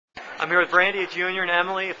I'm here with Brandi, a junior, and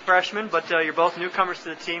Emily, a freshman, but you're both newcomers to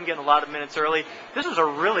the team, getting a lot of minutes early. This was a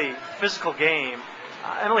really physical game.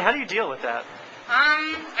 Emily, how do you deal with that?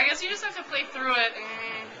 I guess you just have to play through it and,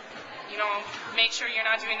 make sure you're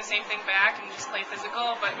not doing the same thing back and just play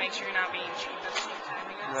physical, but make sure you're not being cheap at the same time,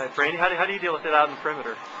 I guess. Right, Brandi, how do you deal with it out in the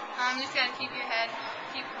perimeter? You just gotta keep your head,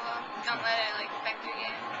 keep cool, don't let it affect your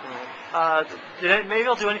game. Did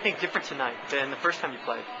Mayville do anything different tonight than the first time you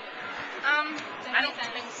played? I don't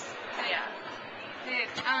think so. Yeah.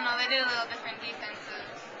 I don't know, they did a little different defensive.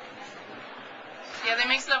 Yeah, they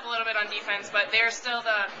mixed it up a little bit on defense, but they're still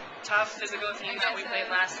the tough physical team that we played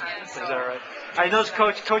last time. So. Is that right? I noticed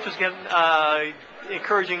Coach was getting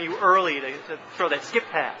encouraging you early to throw that skip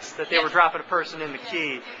pass, that they were dropping a person in the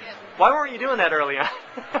key. Why weren't you doing that early on?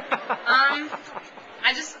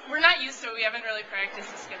 We're not used to it. We haven't really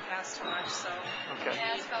practiced the skip pass too much, so. Okay.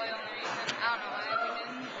 Yeah, that's probably the only reason. I don't know why we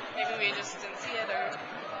didn't. Maybe we just didn't see it, or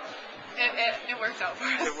it worked out for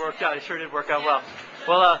us. It worked out. It sure did work out well.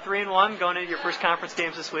 Well, 3-1 going into your first conference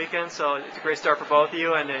games this weekend, so it's a great start for both of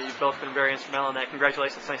you, and you've both been very instrumental in that.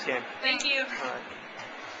 Congratulations. Nice game. Thank you. All right.